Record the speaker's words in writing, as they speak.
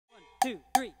2,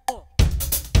 3, 4.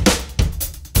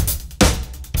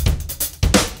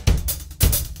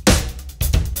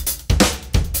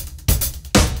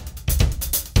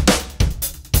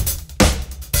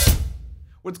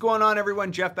 What's going on,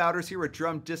 everyone? Jeff Bowders here with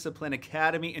Drum Discipline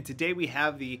Academy, and today we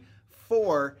have the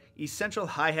 4 essential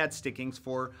hi-hat stickings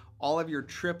for all of your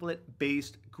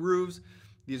triplet-based grooves.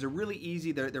 These are really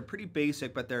easy. They're pretty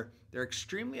basic, but they're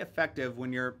extremely effective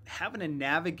when you're having to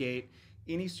navigate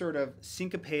any sort of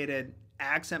syncopated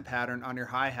accent pattern on your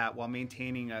hi-hat while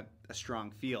maintaining a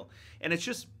strong feel. And it's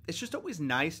just always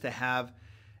nice to have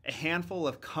a handful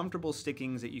of comfortable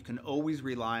stickings that you can always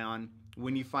rely on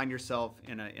when you find yourself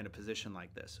in a position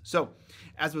like this. So,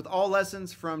 as with all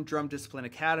lessons from Drum Discipline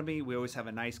Academy, we always have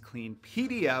a nice clean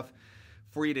PDF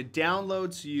for you to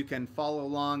download so you can follow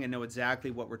along and know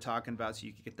exactly what we're talking about so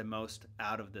you can get the most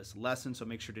out of this lesson. So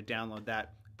make sure to download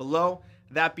that below.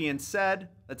 That being said,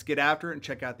 let's get after it and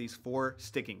check out these 4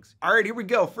 stickings. All right, here we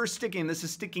go. First sticking, this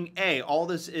is sticking A. All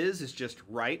this is just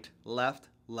right, left,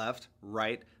 left,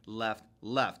 right, left,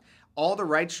 left. All the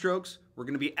right strokes, we're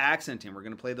going to be accenting. We're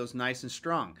going to play those nice and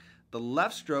strong. The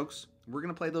left strokes, we're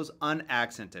going to play those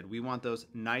unaccented. We want those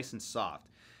nice and soft.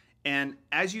 And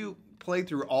as you play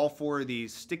through all 4 of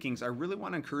these stickings, I really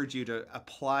want to encourage you to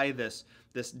apply this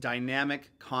dynamic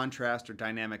contrast or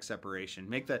dynamic separation.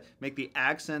 Make the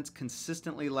accents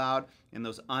consistently loud and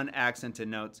those unaccented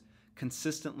notes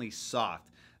consistently soft.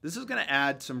 This is going to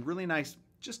add some really nice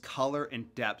just color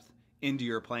and depth into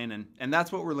your playing, and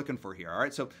that's what we're looking for here. All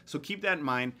right, so keep that in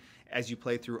mind as you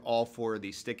play through all 4 of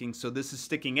these stickings. So this is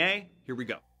sticking A. Here we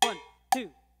go. 1, 2,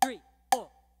 3, 4.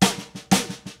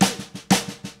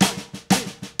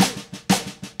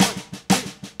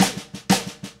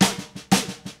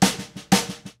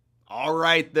 All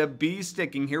right, the B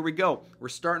sticking. Here we go. We're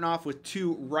starting off with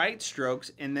 2 right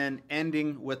strokes and then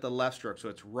ending with the left stroke. So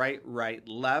it's right, right,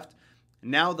 left.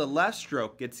 Now the left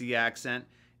stroke gets the accent,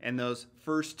 and those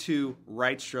first 2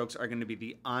 right strokes are going to be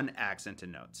the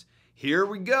unaccented notes. Here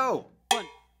we go. 1,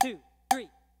 2, 3,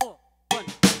 4. 1,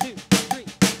 2, 3,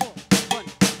 4. 1,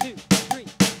 2, 3,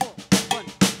 4. 1,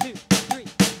 2, 3,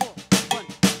 4. 1,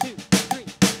 2, 3,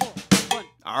 4. 1.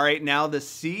 All right, now the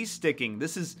C sticking.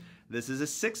 This is a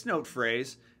 6-note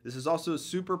phrase. This is also a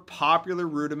super popular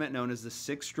rudiment known as the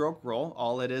 6-stroke roll.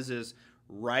 All it is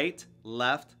right,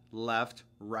 left, left,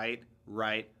 right,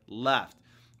 right, left.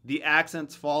 The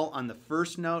accents fall on the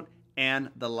first note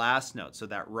and the last note. So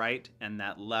that right and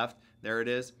that left, there it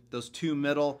is. Those 2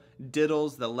 middle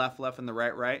diddles, the left, left, and the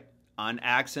right, right,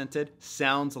 unaccented,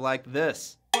 sounds like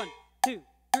this. 1, 2,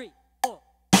 3, 4.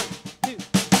 1, 2, 3,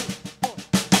 4. 1,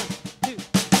 2, 3,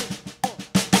 4.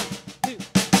 1,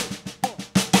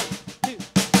 2, 3,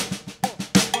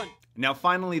 4. 1. Now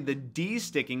finally, the D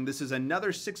sticking. This is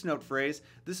another 6-note phrase.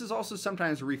 This is also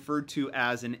sometimes referred to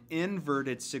as an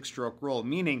inverted 6-stroke roll,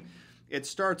 meaning it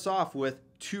starts off with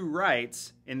 2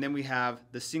 rights, and then we have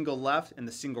the single left and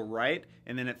the single right,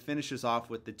 and then it finishes off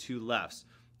with the 2 lefts.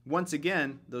 Once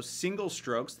again, those single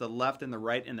strokes, the left and the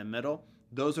right in the middle,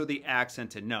 those are the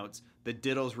accented notes. The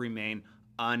diddles remain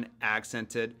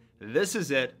unaccented. This is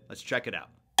it. Let's check it out.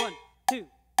 1, 2,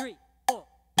 3, 4.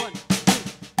 1, 2,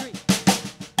 3, 4.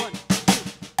 1, 2,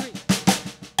 3,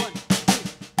 1, 2,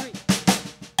 3,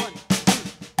 1, 2,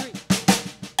 3,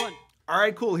 1. All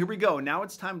right, cool. Here we go. Now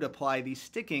it's time to apply these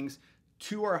stickings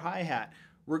to our hi-hat.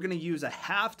 We're going to use a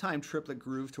halftime triplet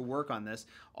groove to work on this.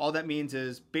 All that means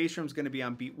is bass drum's going to be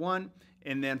on beat 1,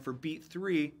 and then for beat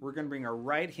 3, we're going to bring our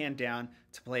right hand down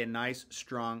to play a nice,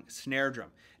 strong snare drum.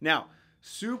 Now,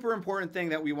 super important thing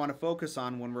that we want to focus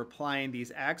on when we're applying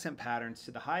these accent patterns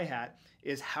to the hi-hat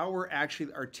is how we're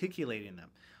actually articulating them.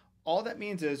 All that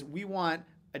means is we want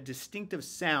a distinctive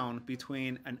sound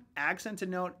between an accented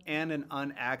note and an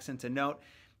unaccented note.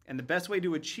 And the best way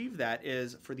to achieve that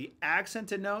is for the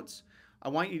accented notes, I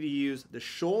want you to use the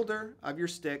shoulder of your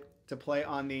stick to play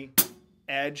on the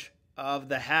edge of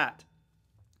the hat.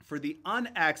 For the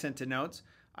unaccented notes,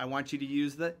 I want you to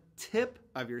use the tip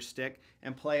of your stick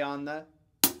and play on the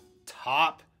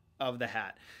top of the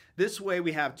hat. This way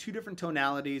we have 2 different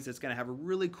tonalities. It's going to have a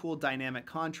really cool dynamic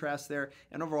contrast there,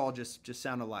 and overall just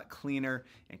sound a lot cleaner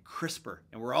and crisper,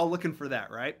 and we're all looking for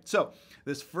that, right? So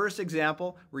this first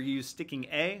example, we're going to use sticking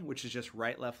A, which is just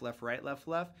right, left, left, right, left,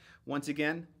 left. Once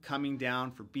again, coming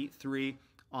down for beat 3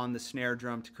 on the snare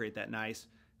drum to create that nice,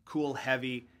 cool,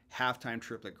 heavy halftime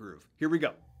triplet groove. Here we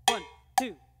go. 1,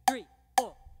 2, 3,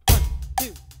 4. 1,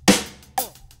 2, 4.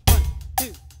 1,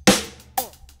 2,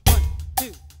 4. 1, 2,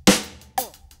 4.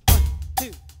 1,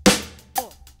 2,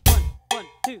 4. 1,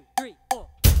 2, 3, 4.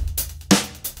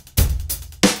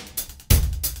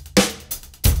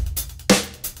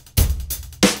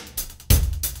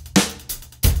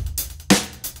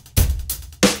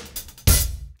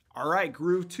 All right,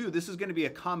 groove 2. This is going to be a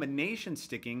combination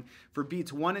sticking. For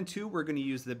beats 1 and 2, we're going to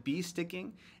use the B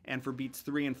sticking, and for beats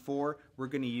 3 and 4, we're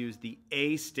going to use the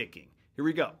A sticking. Here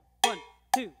we go. 1,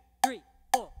 2, 3,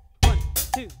 4. 1,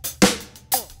 2, 3,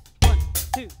 4. 1,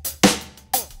 2, 3,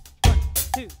 4. 1,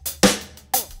 2, 3,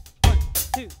 4. 1,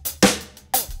 2, 3,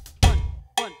 4.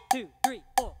 1, 2, 3,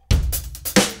 4.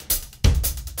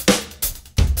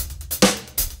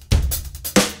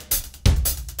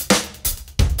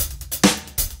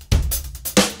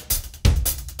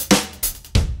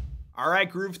 All right,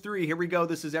 groove 3, here we go.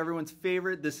 This is everyone's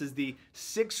favorite. This is the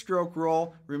 6-stroke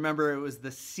roll. Remember, it was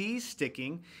the C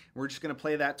sticking. We're just gonna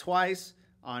play that twice.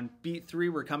 On beat 3,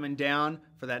 we're coming down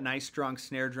for that nice strong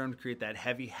snare drum to create that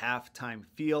heavy halftime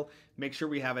feel. Make sure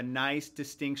we have a nice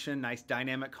distinction, nice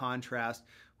dynamic contrast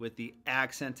with the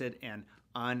accented and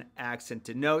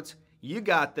unaccented notes. You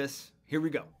got this. Here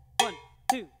we go. 1,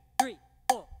 2, 3,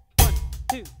 4. 1,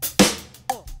 2, 3, 4.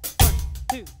 1,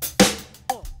 2, 3,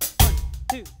 4. 1,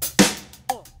 2,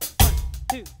 4. 1,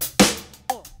 2,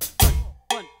 4.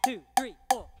 1, 2, 3,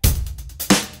 4.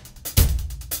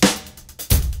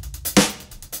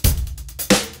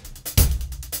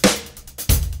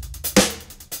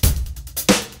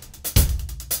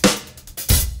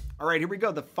 All right, here we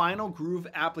go. The final groove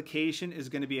application is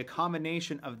going to be a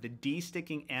combination of the D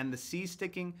sticking and the C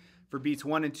sticking. For beats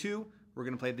 1 and 2, we're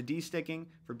going to play the D sticking.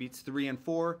 For beats 3 and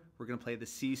 4, we're going to play the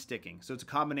C sticking. So it's a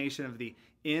combination of the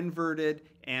inverted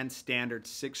and standard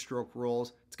 6-stroke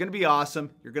rolls. It's going to be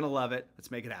awesome. You're going to love it. Let's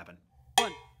make it happen.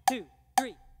 1, 2,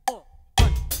 3, 4.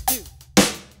 1, 2,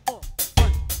 3, 4. 1,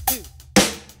 2,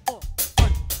 3, 4.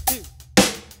 1, 2, 3,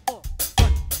 4. 1,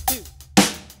 2, 3,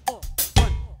 4.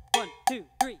 1, 2,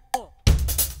 3, 4.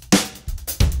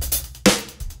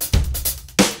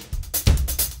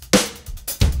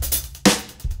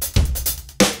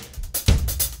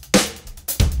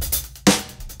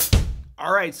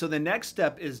 All right, so the next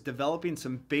step is developing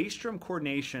some bass drum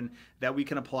coordination that we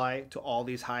can apply to all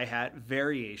these hi-hat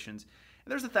variations.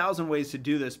 And there's 1,000 ways to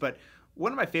do this, but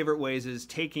one of my favorite ways is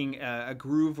taking a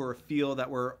groove or a feel that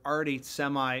we're already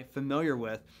semi-familiar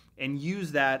with and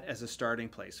use that as a starting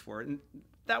place for it. And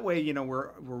that way, you know,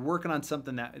 we're working on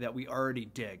something that we already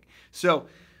dig. So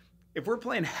if we're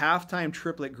playing halftime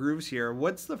triplet grooves here,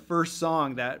 what's the first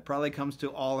song that probably comes to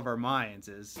all of our minds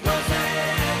is...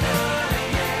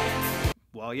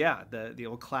 Well, yeah, the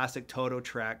old classic Toto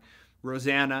track,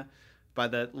 Rosanna, by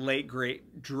the late,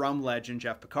 great drum legend,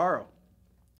 Jeff Porcaro.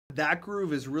 That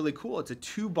groove is really cool. It's a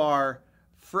 2-bar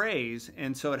phrase,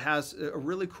 and so it has a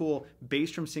really cool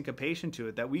bass drum syncopation to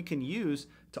it that we can use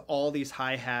to all these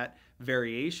hi-hat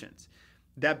variations.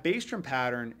 That bass drum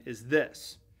pattern is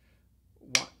this.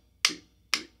 1, 2,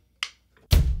 3.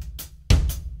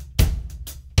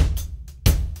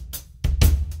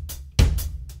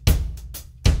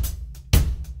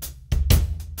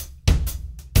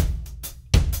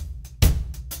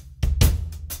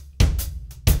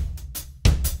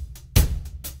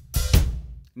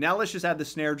 Now let's just add the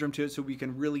snare drum to it so we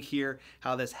can really hear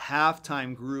how this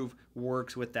halftime groove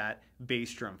works with that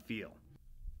bass drum feel.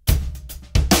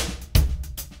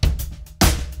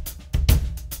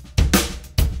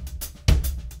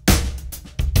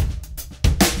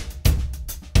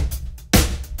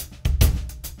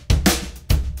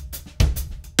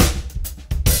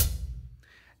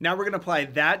 Now we're going to apply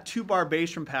that 2-bar bass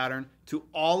drum pattern to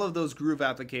all of those groove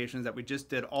applications that we just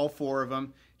did, all 4 of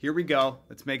them. Here we go.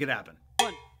 Let's make it happen.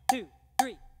 1, 2,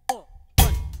 3, 4.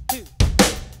 1, 2, 1, 2,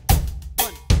 4.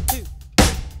 1,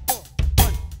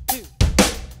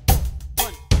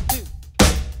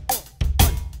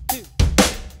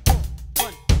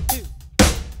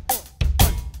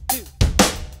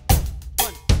 2,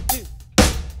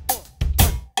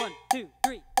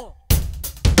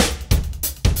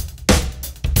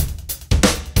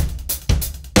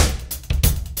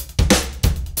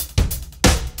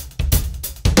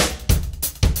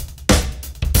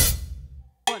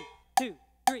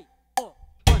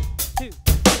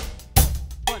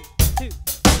 1, 2, 4.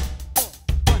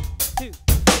 1,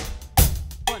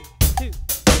 2, 1, 2,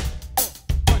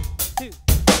 1, 2,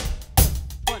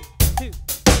 1,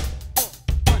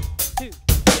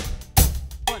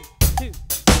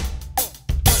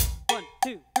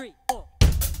 2, 3, 4.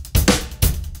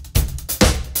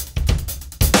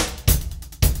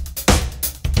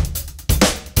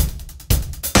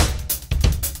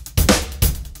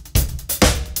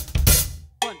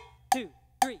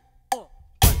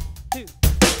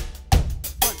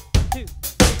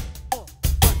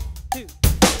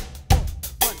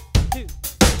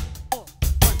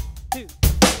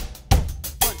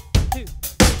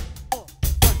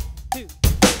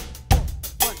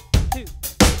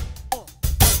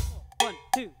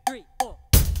 2, 3, 4.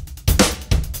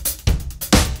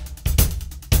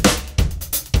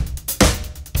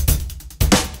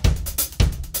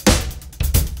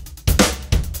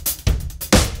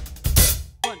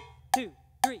 One, two,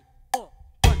 three, four.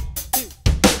 1, 2,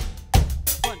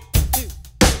 1, 2,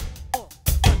 4. 1,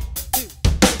 2,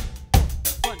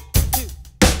 4. 1, 2,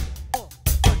 4.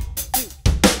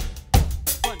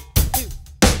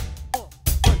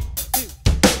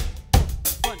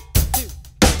 1, 2,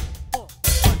 4.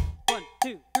 1,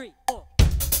 2, 3, 4.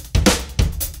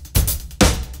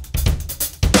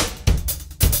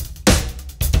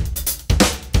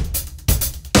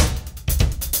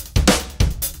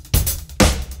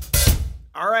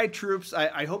 All right, troops,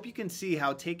 I hope you can see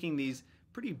how taking these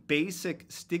pretty basic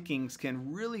stickings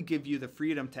can really give you the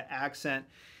freedom to accent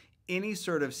any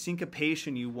sort of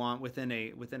syncopation you want within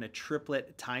a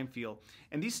triplet time field.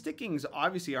 And these stickings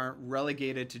obviously aren't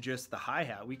relegated to just the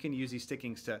hi-hat. We can use these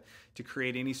stickings to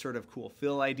create any sort of cool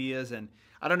fill ideas. And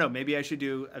I don't know, maybe I should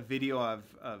do a video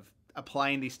of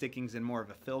applying these stickings in more of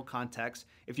a fill context.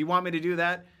 If you want me to do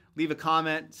that, leave a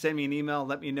comment, send me an email,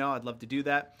 let me know. I'd love to do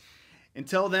that.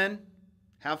 Until then,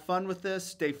 have fun with this,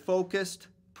 stay focused,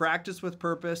 practice with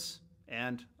purpose,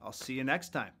 and I'll see you next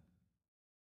time.